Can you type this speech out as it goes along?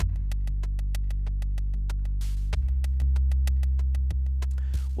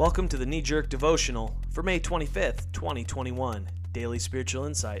Welcome to the Knee Jerk Devotional for May 25th, 2021, Daily Spiritual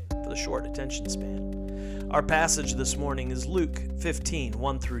Insight for the short attention span. Our passage this morning is Luke 15,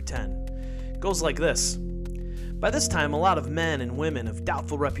 1 through 10. It goes like this. By this time, a lot of men and women of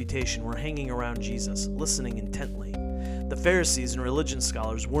doubtful reputation were hanging around Jesus, listening intently. The Pharisees and religion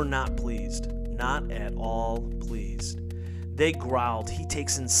scholars were not pleased, not at all pleased. They growled, "He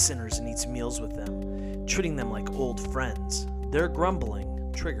takes in sinners and eats meals with them," treating them like old friends. Their grumbling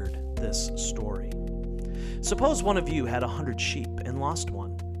triggered this story. Suppose one of you had 100 sheep and lost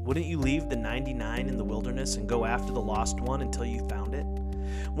one. Wouldn't you leave the 99 in the wilderness and go after the lost one until you found it?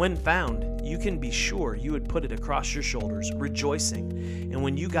 When found, you can be sure you would put it across your shoulders, rejoicing, and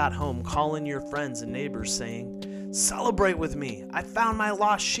when you got home, call in your friends and neighbors saying, "Celebrate with me, I found my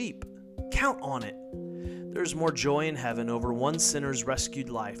lost sheep. Count on it." There's more joy in heaven over one sinner's rescued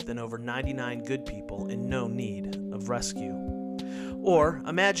life than over 99 good people in no need of rescue. Or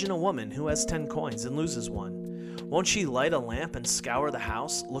imagine a woman who has 10 coins and loses one. Won't she light a lamp and scour the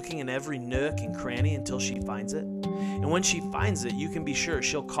house, looking in every nook and cranny until she finds it? And when she finds it, you can be sure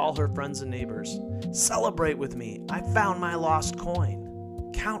she'll call her friends and neighbors. "Celebrate with me, I found my lost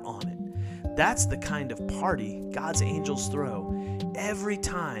coin." Count on it. That's the kind of party God's angels throw every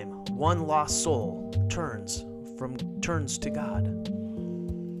time one lost soul turns to God.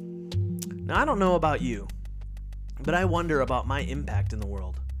 Now, I don't know about you, but I wonder about my impact in the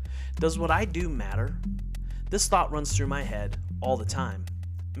world. Does what I do matter? This thought runs through my head all the time.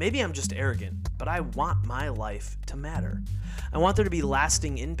 Maybe I'm just arrogant, but I want my life to matter. I want there to be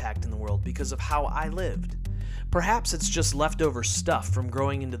lasting impact in the world because of how I lived. Perhaps it's just leftover stuff from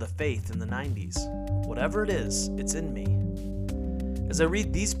growing into the faith in the 90s. Whatever it is, it's in me. As I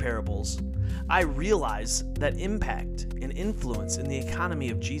read these parables, I realize that impact and influence in the economy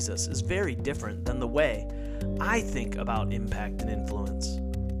of Jesus is very different than the way I think about impact and influence.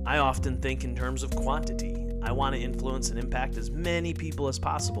 I often think in terms of quantity. I want to influence and impact as many people as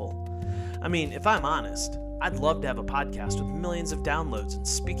possible. I mean, if I'm honest, I'd love to have a podcast with millions of downloads and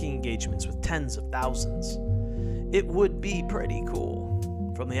speaking engagements with tens of thousands. It would be pretty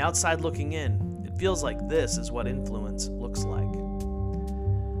cool. From the outside looking in, it feels like this is what influence looks like.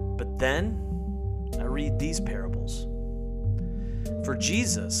 But then, I read these parables. For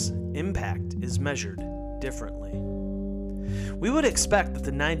Jesus, impact is measured differently. We would expect that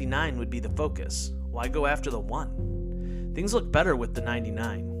the 99 would be the focus. Why go after the one? Things look better with the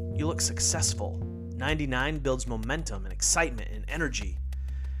 99. You look successful. 99 builds momentum and excitement and energy.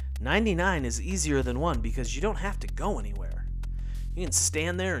 99 is easier than 1 because you don't have to go anywhere. You can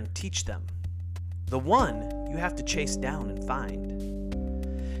stand there and teach them. The 1 you have to chase down and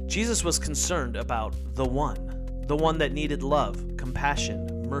find. Jesus was concerned about the one that needed love,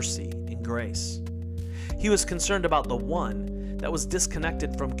 compassion, mercy, and grace. He was concerned about the one that was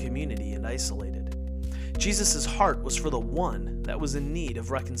disconnected from community and isolated. Jesus' heart was for the one that was in need of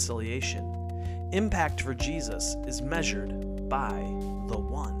reconciliation. Impact for Jesus is measured by the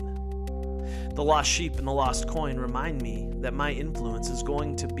one. The lost sheep and the lost coin remind me that my influence is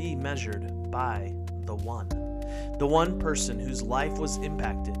going to be measured by the one person whose life was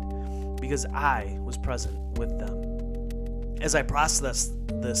impacted because I was present with them. As I process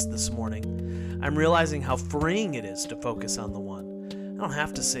this morning, I'm realizing how freeing it is to focus on the one. I don't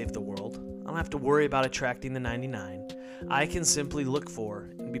have to save the world. I don't have to worry about attracting the 99. I can simply look for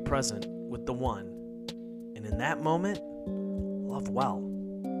and be present with the one. And in that moment, love well.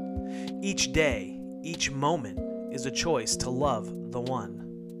 Each day, each moment is a choice to love the one.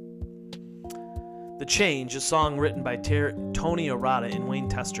 The Change, a song written by Tony Arata and Wayne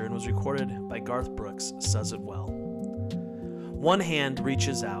Tester and was recorded by Garth Brooks, says it well. One hand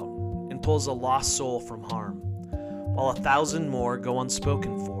reaches out and pulls a lost soul from harm, while 1,000 more go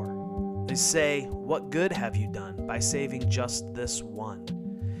unspoken for. They say, "What good have you done by saving just this one?"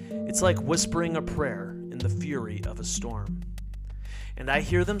 It's like whispering a prayer in the fury of a storm. And I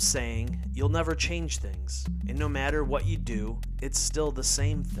hear them saying, "You'll never change things, and no matter what you do, it's still the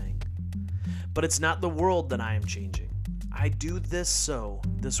same thing." But it's not the world that I am changing. I do this so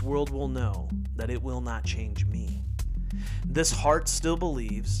this world will know that it will not change me. This heart still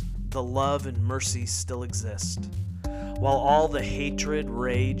believes the love and mercy still exist, while all the hatred,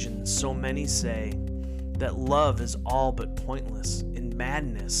 rage, and so many say that love is all but pointless in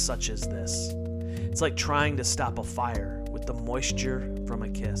madness such as this. It's like trying to stop a fire with the moisture from a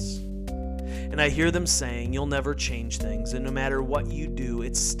kiss. And I hear them saying, "You'll never change things, and no matter what you do,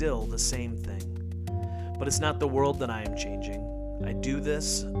 it's still the same thing." But it's not the world that I am changing. I do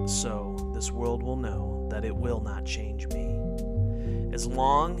this so this world will know that it will not change me. As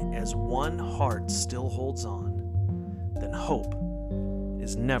long as one heart still holds on, then hope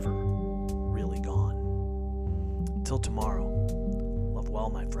is never really gone. Until tomorrow, love well,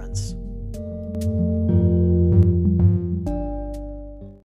 my friends.